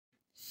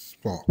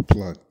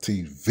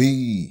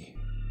SPARKPLUG-TV.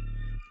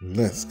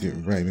 Let's get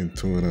right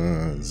into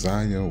it.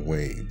 Zaya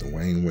Wade,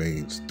 Dwayne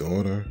Wade's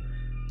daughter,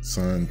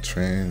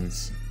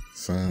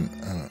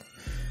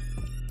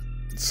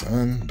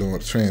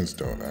 trans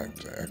daughter,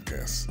 I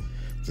guess.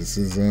 This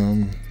is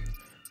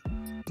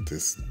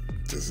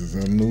this is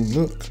a new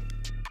look.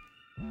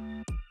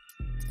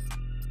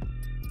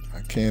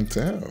 I can't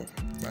tell.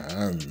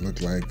 I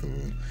look like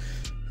a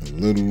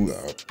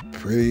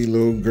pretty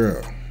little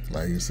girl.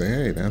 Like you say,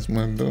 hey, that's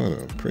my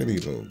daughter, a pretty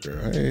little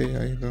girl. Hey,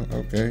 how you doing?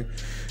 Okay.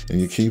 And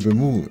you keep it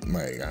moving.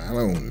 Like, I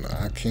don't know.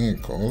 I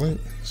can't call it.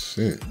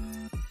 Shit.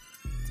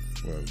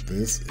 Well,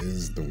 this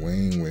is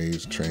Dwayne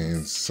Wade's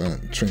trans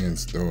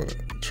daughter.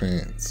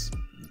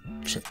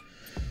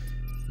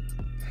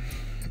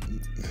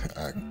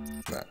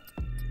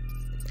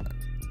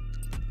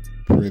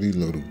 Pretty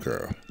little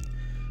girl.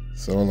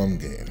 That's all I'm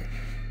getting.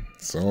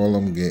 That's all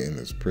I'm getting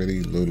is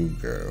pretty little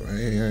girl.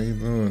 Hey, how you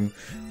doing?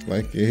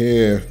 Like your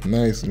hair.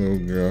 Nice little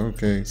girl.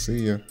 Okay,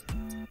 see ya.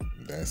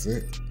 That's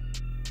it.